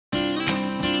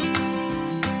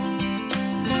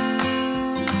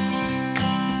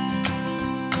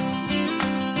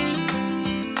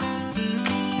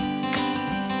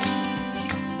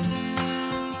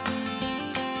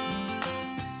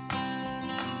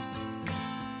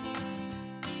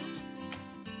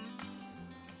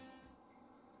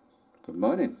Good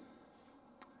morning.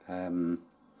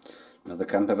 Another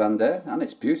camper van day, and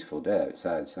it's a beautiful day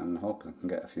outside, so I'm hoping I can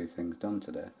get a few things done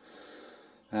today.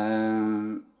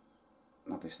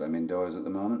 Obviously I'm indoors at the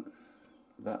moment.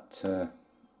 That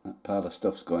pile of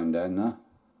stuff's going down there,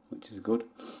 which is good.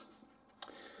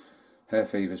 Hair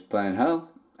fever's playing hell.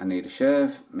 I need a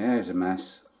shave. My hair's a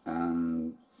mess,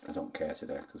 and I don't care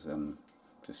today because I'm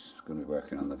just going to be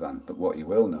working on the van. But what you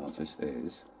will notice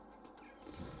is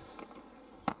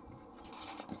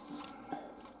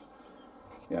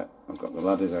I've got the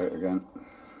ladders out again,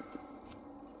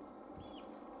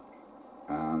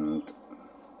 and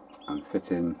I'm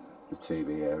fitting the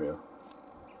TV aerial.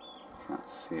 Can't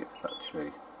see it for that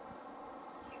tree.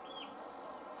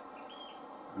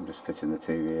 I'm just fitting the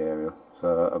TV aerial.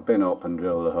 So I've been up and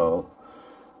drilled a hole.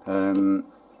 I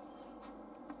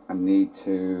need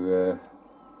to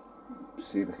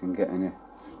see if I can get any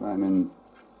climbing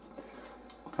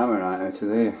hammerite out of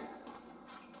there.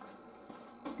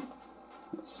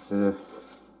 It's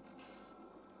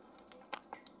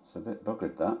a bit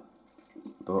buggered, that,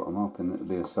 but I'm hoping that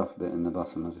there'll be a soft bit in the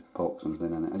bottom. I'll just poke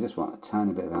something in it. I just want a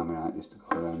tiny bit of hammerite just to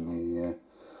go around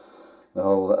the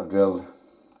hole that I've drilled.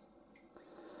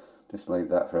 Just leave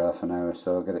that for half an hour or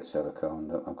so, get it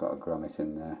siliconed up. I've got a grommet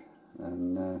in there,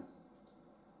 and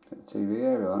get the TV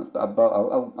aerial on it.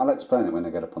 I'll explain it when I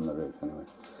get up on the roof anyway.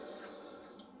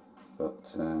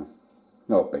 But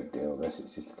no big deal this,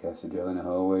 it's just a case of drilling a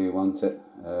hole where you want it,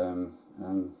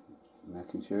 and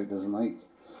making sure it doesn't leak.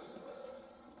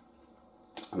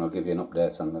 And I'll give you an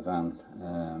update on the van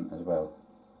as well,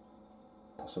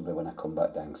 possibly when I come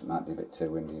back down, because it might be a bit too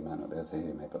windy, you might not be able to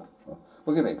hear me, but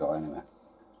we'll give it a go anyway.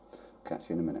 Catch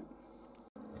you in a minute.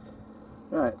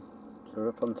 Right, so we're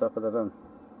up on top of the van.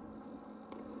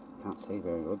 Can't see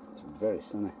very good, it's very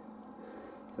sunny.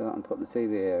 So I can put the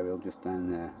TV aerial just down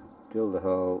there, drill the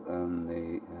hole, and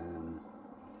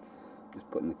just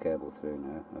putting the cable through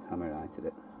now. I've hammerited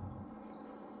it.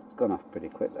 It's gone off pretty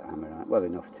quick, that hammerite, well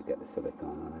enough to get the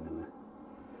silicone on anyway.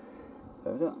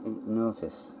 But I don't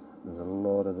notice there's a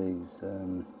lot of these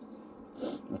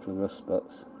little rust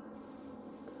spots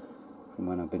from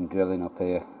when I've been drilling up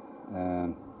here,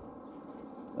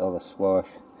 all the swash.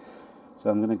 So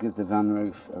I'm going to give the van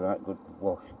roof a right good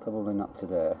wash, probably not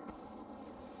today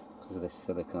because of this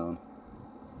silicone,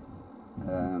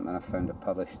 and I found a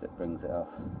polish that brings it off,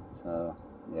 so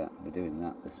yeah, I'll be doing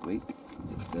that this week.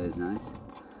 It stays nice.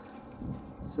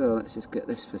 So let's just get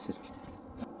this fitted.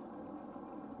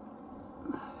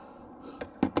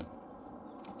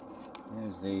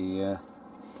 Here's the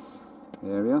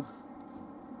aerial.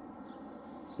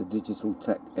 It's a digital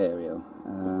tech aerial.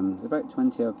 It's about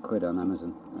 20 odd quid on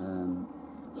Amazon,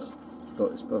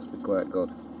 but it's supposed to be quite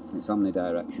good. It's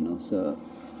omnidirectional, so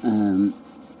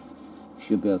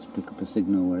should be able to pick up a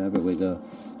signal wherever we go.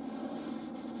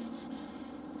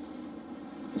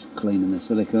 Just cleaning the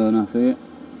silicone off here.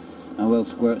 I will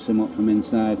squirt some up from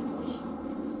inside,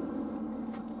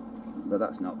 but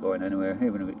that's not going anywhere.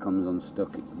 Even if it comes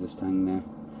unstuck, it can just hang there.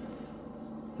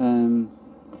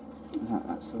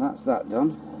 So that's that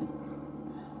done.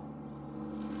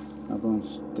 I'll go and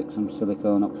stick some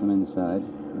silicone up from inside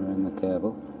around the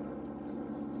cable.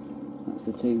 That's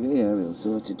the TV aerial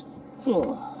sorted.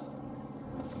 Oh.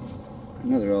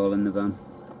 Another hole in the van.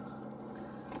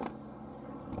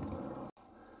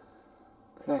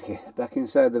 Cracky, back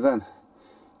inside the van.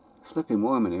 Flipping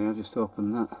warm in here, I've just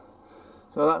opened that.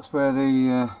 So that's where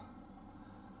the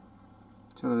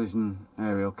television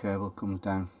aerial cable comes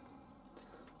down.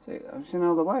 See, I've seen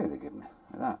all the wire they give me,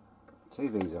 like that.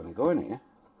 TV's only going here.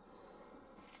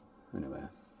 Anyway,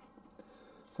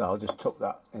 so I'll just tuck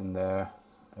that in there.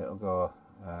 It'll go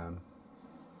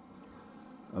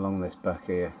along this back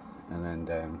here and then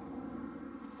down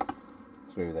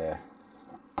through there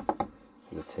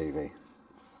to the TV.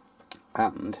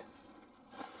 And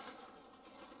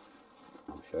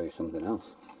I'll show you something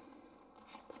else.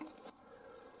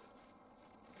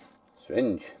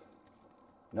 Syringe.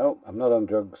 No, I'm not on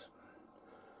drugs,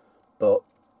 but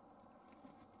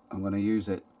I'm going to use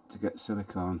it to get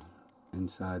silicone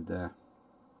inside there.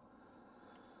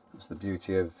 That's the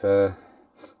beauty of your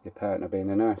partner being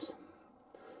a nurse.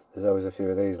 There's always a few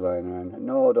of these lying around.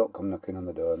 No, don't come knocking on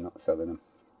the door, I'm not selling them.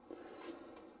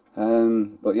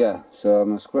 But yeah, so I'm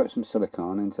going to squirt some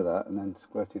silicone into that and then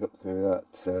squirt it up through that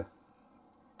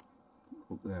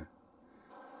up there.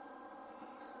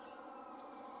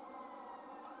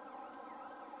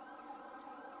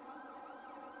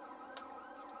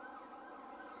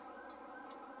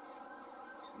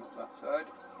 Not that side.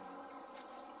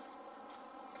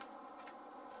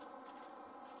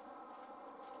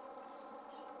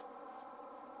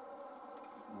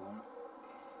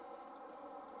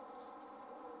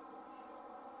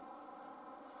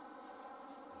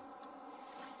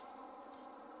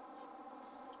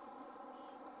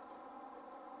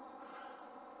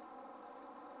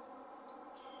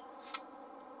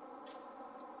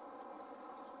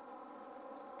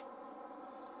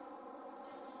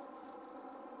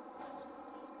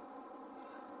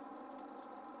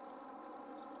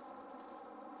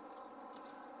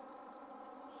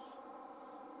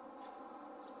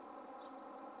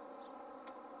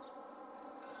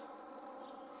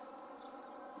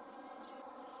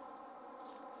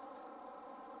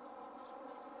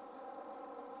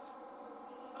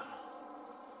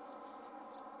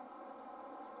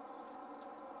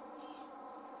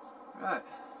 Right,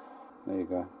 there you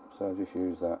go. So I'll just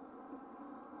use that.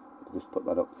 Just put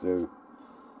that up through.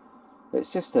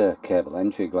 It's just a cable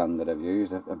entry gland that I've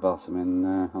used. I bought them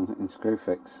in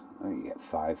Screwfix. I think you get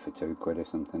 5 for £2 or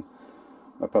something.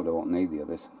 I probably won't need the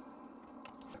others.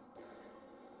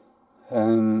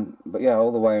 But yeah,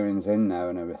 all the wiring's in now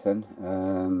and everything.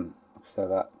 So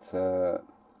that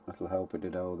little helper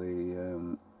did all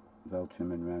the bell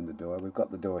trimming around the door. We've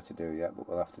got the door to do yet, but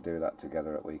we'll have to do that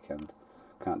together at weekend.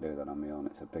 Can't do that on my own,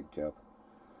 it's a big job.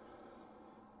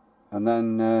 And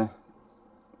then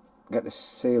get the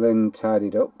ceiling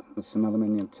tidied up with some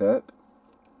aluminium tape.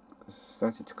 It's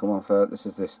started to come off. This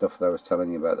is the stuff that I was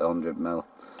telling you about, the 100mm.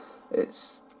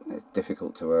 It's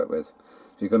difficult to work with.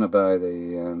 If you're going to buy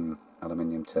the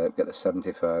aluminium tape, get the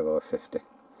 75 or 50.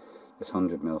 This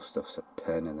 100mm stuff's a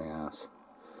pain in the ass.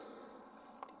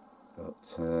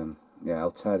 But yeah,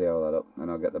 I'll tidy all that up and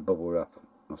I'll get the bubble wrap.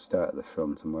 I'll start at the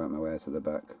front and work my way to the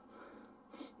back.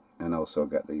 And also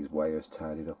get these wires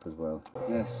tidied up as well.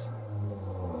 Yes.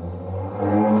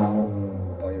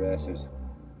 Boy racers.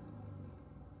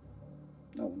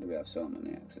 No wonder we have so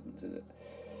many accidents, is it?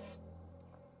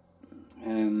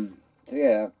 So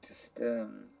yeah, I've just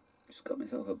got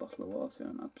myself a bottle of water.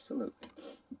 I'm absolutely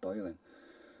boiling.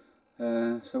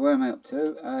 So where am I up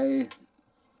to?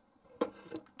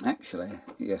 Actually,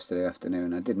 yesterday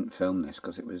afternoon, I didn't film this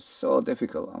because it was so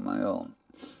difficult on my own.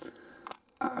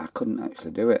 I couldn't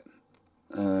actually do it.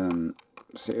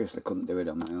 Seriously couldn't do it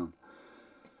on my own.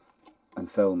 And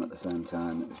film at the same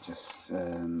time. It was just...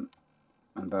 and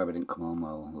Barbara didn't come home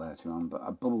well later on, but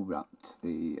I bubble wrapped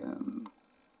the...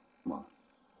 well,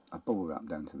 I bubble wrapped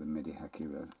down to the MIDI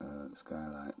Hakira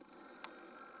skylight.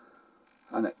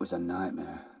 And it was a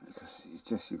nightmare because it's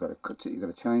just, you've got to cut it, you've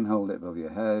got to chain hold it above your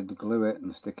head, glue it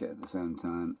and stick it at the same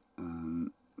time.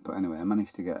 But anyway, I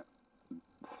managed to get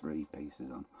 3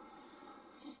 pieces on.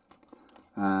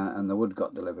 And the wood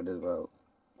got delivered as well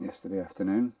yesterday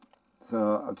afternoon.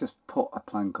 So I've just put a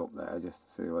plank up there just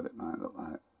to see what it might look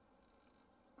like.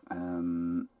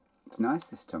 It's nice,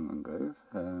 this tongue and groove.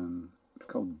 It's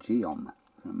called Geom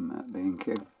from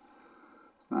B&Q.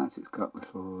 It's nice, it's got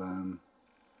little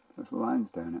lines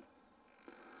down it.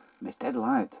 And it's dead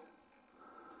light.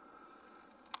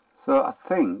 So I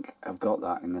think I've got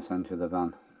that in the centre of the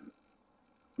van.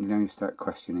 You know, you start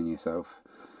questioning yourself.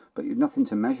 But you've nothing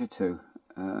to measure to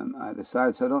either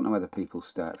side, so I don't know whether people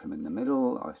start from in the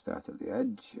middle or start at the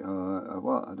edge or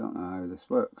what. I don't know how this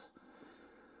works.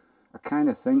 I kind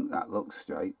of think that looks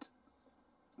straight,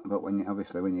 but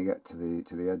obviously when you get to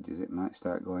the edges it might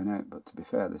start going out. But to be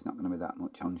fair, there's not going to be that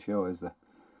much on show, is there?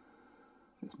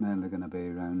 It's mainly going to be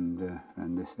around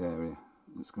this area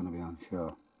that's going to be on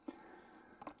show.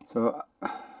 So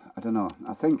I don't know,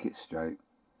 I think it's straight,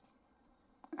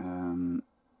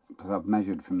 because I've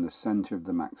measured from the centre of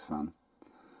the max fan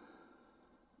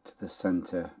to the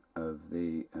centre of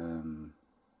the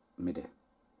MIDI,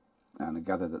 and I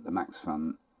gather that the max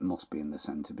fan must be in the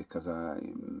centre because I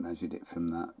measured it from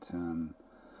that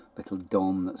little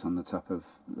dome that's on the top of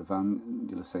the van.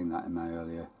 You'll have seen that in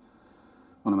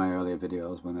one of my earlier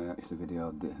videos when I actually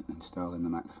videoed installing the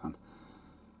max fan.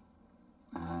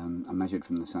 I measured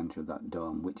from the centre of that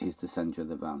dome, which is the centre of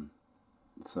the van.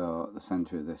 So the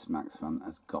centre of this max fan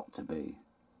has got to be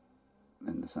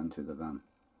in the centre of the van.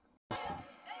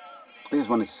 I just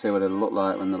wanted to see what it'll look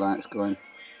like when the light's going.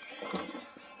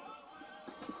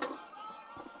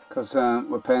 Because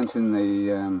we're painting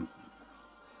the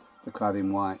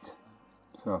cladding white,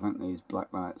 so I think these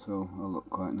black lights will look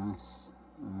quite nice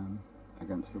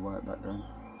against the white background.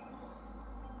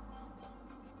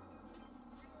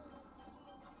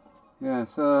 Yeah,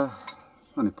 so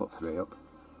only put 3 up.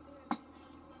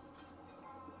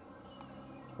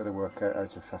 Got to work out how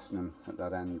to fasten them at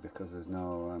that end because there's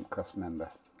no cross member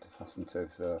to fasten to,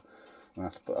 so I'm going to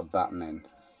have to put a batten in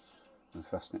and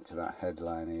fasten it to that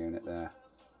headliner unit there.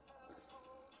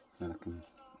 Then I can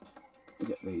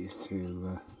get these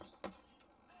to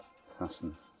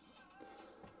fasten.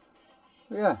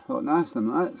 But yeah, look nice,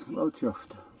 them lights, well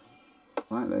chuffed.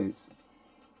 Like these.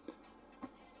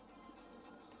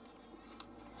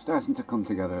 Starting to come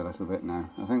together a little bit now.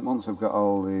 I think once I've got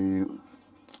all the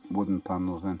wooden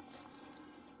panels in,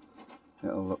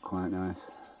 it'll look quite nice.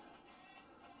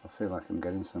 I feel like I'm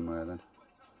getting somewhere then.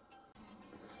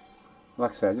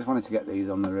 Like I say, I just wanted to get these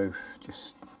on the roof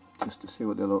just to see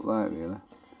what they look like really.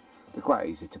 They're quite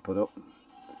easy to put up.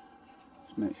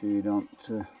 Just make sure you don't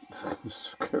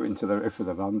screw into the roof of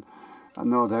the van. I've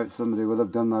no doubt somebody will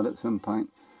have done that at some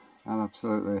point. I'm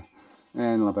absolutely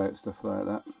anal about stuff like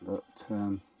that, but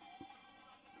I'm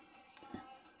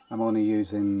only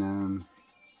using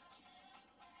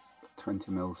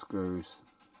 20mm screws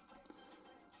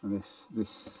And this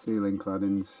ceiling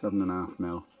cladding's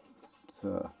 7.5mm,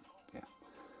 so yeah,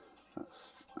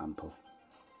 that's ample.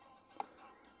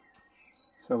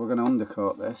 So we're going to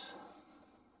undercoat this.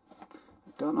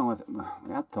 I don't know whether,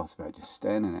 we had thought about just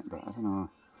staining it, but I don't know.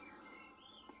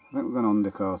 I think we're going to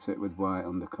undercoat it with white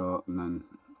undercoat, and then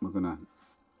we're going to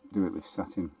do it with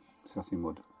satin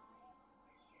wood.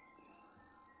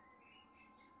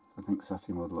 I think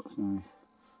satin wood looks nice.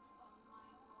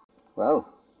 Well,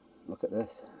 look at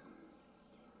this.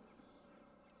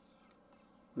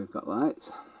 We've got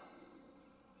lights.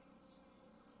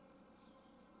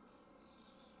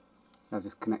 I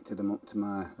just connected them up to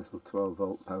my little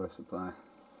 12-volt power supply.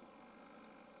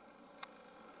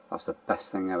 That's the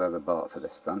best thing I've ever bought for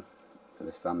this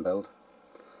fan build.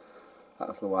 That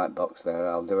little white box there,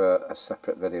 I'll do a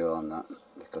separate video on that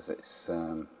because it's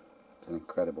an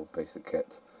incredible piece of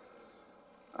kit.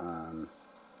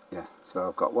 Yeah, so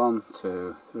I've got 1,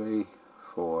 2, 3,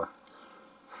 4,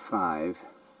 5.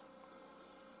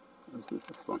 Where's the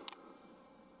fifth one?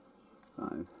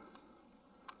 5.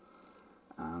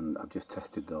 And I've just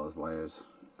tested those wires,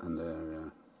 and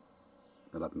they're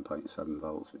 11.7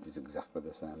 volts, which is exactly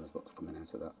the same as what's coming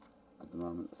out of that at the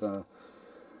moment. So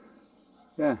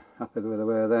yeah, happy with the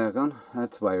way they're gone. I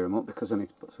had to wire them up because I need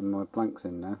to put some more planks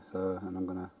in now, and I'm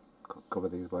going to cover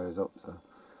these wires up. So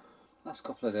last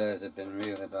couple of days have been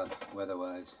really bad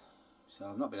weather-wise, so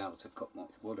I've not been able to cut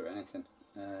much wood or anything.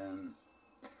 You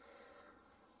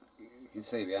can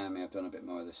see behind me I've done a bit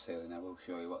more of the ceiling. I will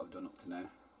show you what I've done up to now.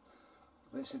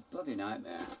 But it's a bloody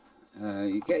nightmare.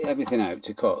 You get everything out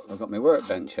to cut. I've got my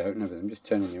workbench out and everything. I'm just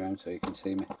turning you around so you can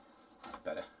see me. That's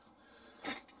better.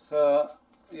 So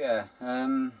yeah,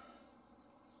 I'm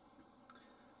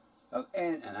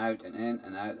in and out and in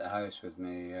and out the house with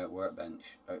my workbench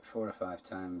about 4 or 5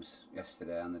 times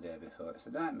yesterday and the day before. It's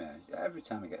a nightmare. Every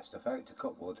time I get stuff out to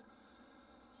cut wood,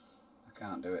 I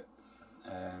can't do it.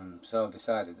 So I've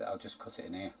decided that I'll just cut it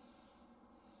in here.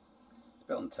 It's a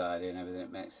bit untidy and everything.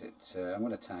 It makes it. I'm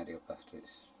going to tidy up after.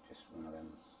 It's just one of them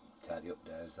tidy up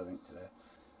days, I think, today.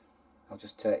 I'll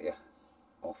just take you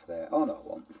off there. Oh no, I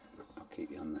won't. I'll keep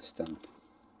you on the stand.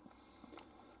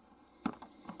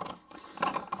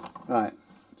 Right,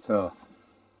 so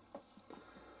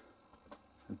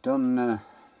I've done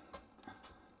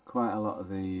quite a lot of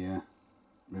the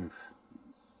roof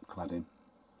cladding.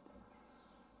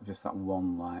 Just that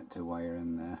one light to wire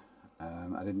in there.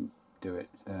 I didn't do it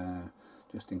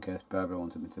just in case Barbara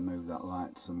wanted me to move that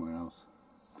light somewhere else,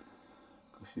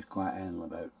 because she's quite anal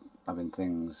about having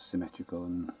things symmetrical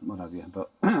and what have you. But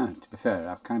to be fair,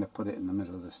 I've kind of put it in the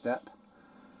middle of the step,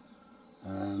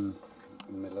 in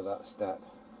the middle of that step.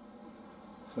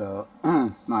 So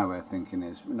my way of thinking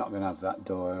is we're not going to have that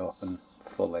door open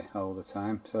fully all the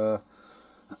time, so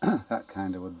that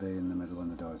kind of would be in the middle when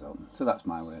the door's open. So that's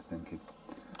my way of thinking.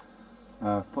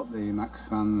 I've put the max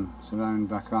fan surround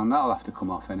back on. That'll have to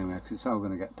come off anyway because it's all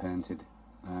going to get painted.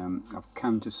 I've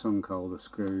countersunk all the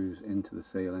screws into the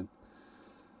ceiling.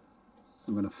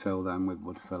 I'm going to fill them with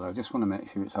wood filler. I just want to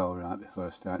make sure it's all right before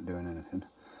I start doing anything.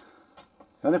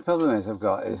 The only problem I've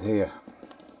got is here,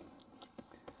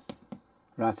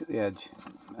 right at the edge,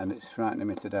 and it's frightening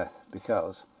me to death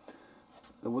because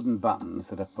the wooden battens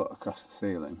that I put across the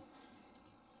ceiling,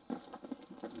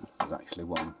 there's actually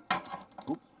one.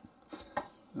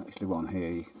 Actually one here,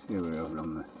 you can see we're over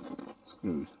on the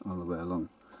screws all the way along.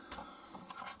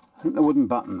 I think the wooden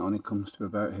batten only comes to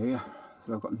about here,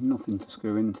 so I've got nothing to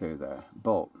screw into there,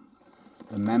 but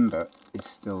the member is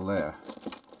still there.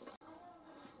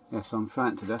 Yeah, so I'm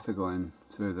frightened to death of going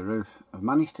through the roof. I've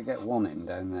managed to get one in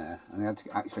down there, and I had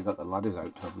to actually got the ladders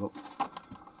out to have a look.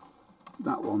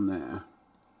 That one there,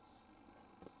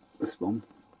 this one,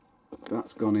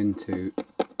 that's gone into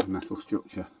the metal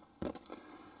structure.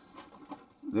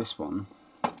 This one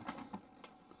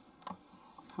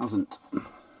hasn't.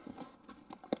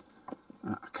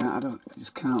 I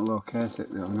just can't locate it.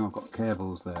 I know I've got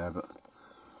cables there, but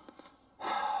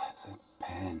it's a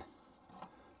pain.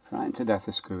 Frightened to death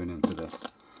of screwing into this.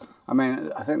 I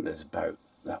mean, I think there's about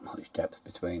that much depth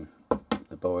between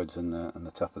the boards and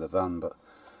the top of the van, but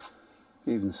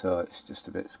even so, it's just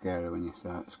a bit scary when you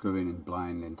start screwing in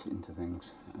blind into things.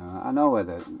 I know where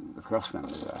the cross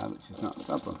members are, which is not a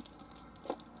problem.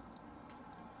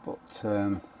 But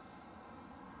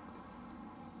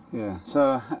yeah,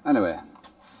 so anyway,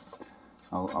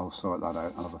 I'll sort that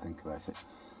out. I'll have a think about it.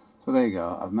 So there you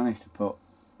go. I've managed to put,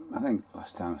 I think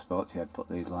last time I spoke to you I'd put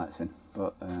these lights in,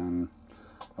 but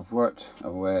I've worked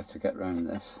a way to get around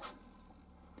this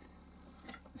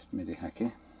MIDI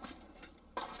hacky.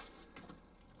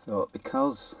 So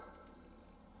because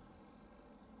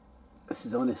This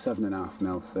is only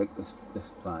 7.5mm thick, this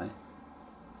ply,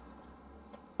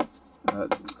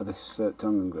 this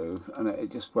tongue and groove, and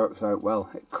it just works out well.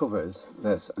 It covers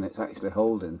this, and it's actually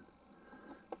holding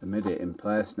the midi in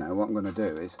place now. What I'm going to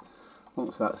do is,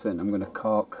 once that's in, I'm going to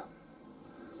caulk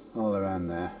all around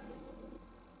there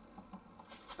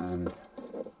and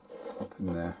up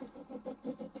in there.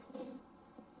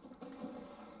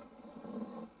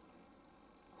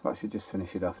 So I should just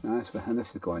finish it off nicely, and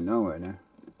this is going nowhere now.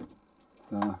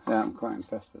 So yeah, I'm quite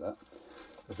impressed with that,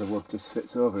 because the wood just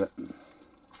fits over it.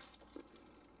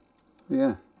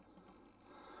 Yeah,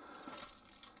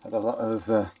 had a lot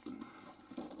of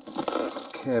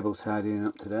cable tidying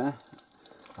up today.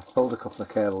 I pulled a couple of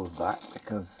cables back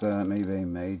because me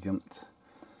being me jumped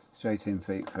straight in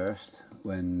feet first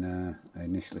when I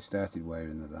initially started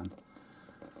wiring the van,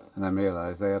 and then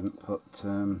realised they hadn't put,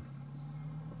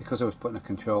 because I was putting a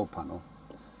control panel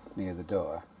near the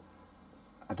door,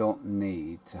 I don't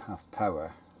need to have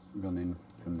power running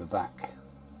from the back,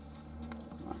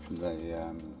 from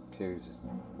the fuses,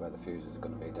 where the fuses are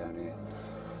going to be down here.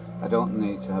 I don't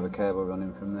need to have a cable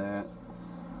running from there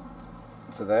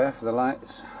to there for the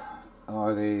lights,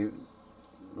 or the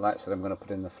lights that I'm going to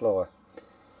put in the floor,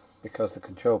 because the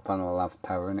control panel will have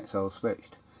power and it's all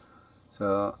switched,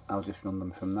 so I'll just run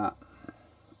them from that.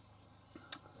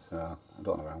 So I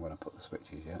don't know where I'm going to put the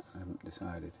switches yet, I haven't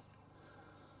decided.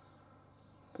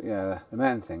 But yeah, the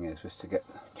main thing is just to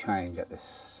try and get this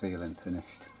ceiling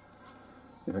finished.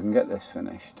 If I can get this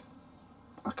finished,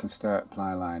 I can start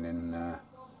ply lining the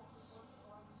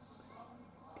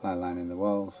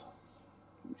walls,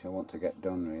 which I want to get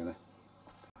done really.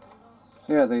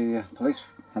 So yeah, the police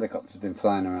helicopter's been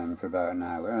flying around for about an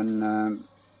hour, and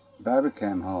Barbara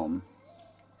came home,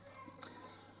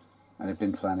 and it'd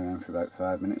been flying around for about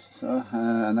 5 minutes or so,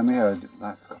 and then we heard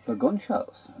like a couple of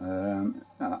gunshots.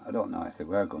 I don't know if they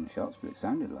were gunshots, but it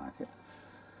sounded like it.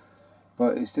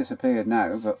 But it's disappeared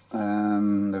now, but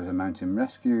there was a mountain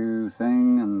rescue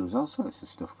thing, and there's all sorts of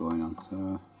stuff going on,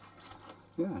 so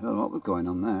yeah, I don't know what was going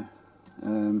on there.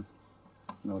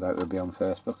 No doubt it'll be on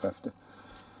Facebook after.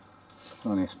 It's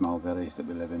only a small village that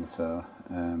we live in, so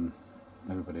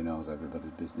everybody knows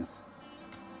everybody's business.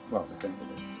 Well, they think they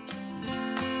do.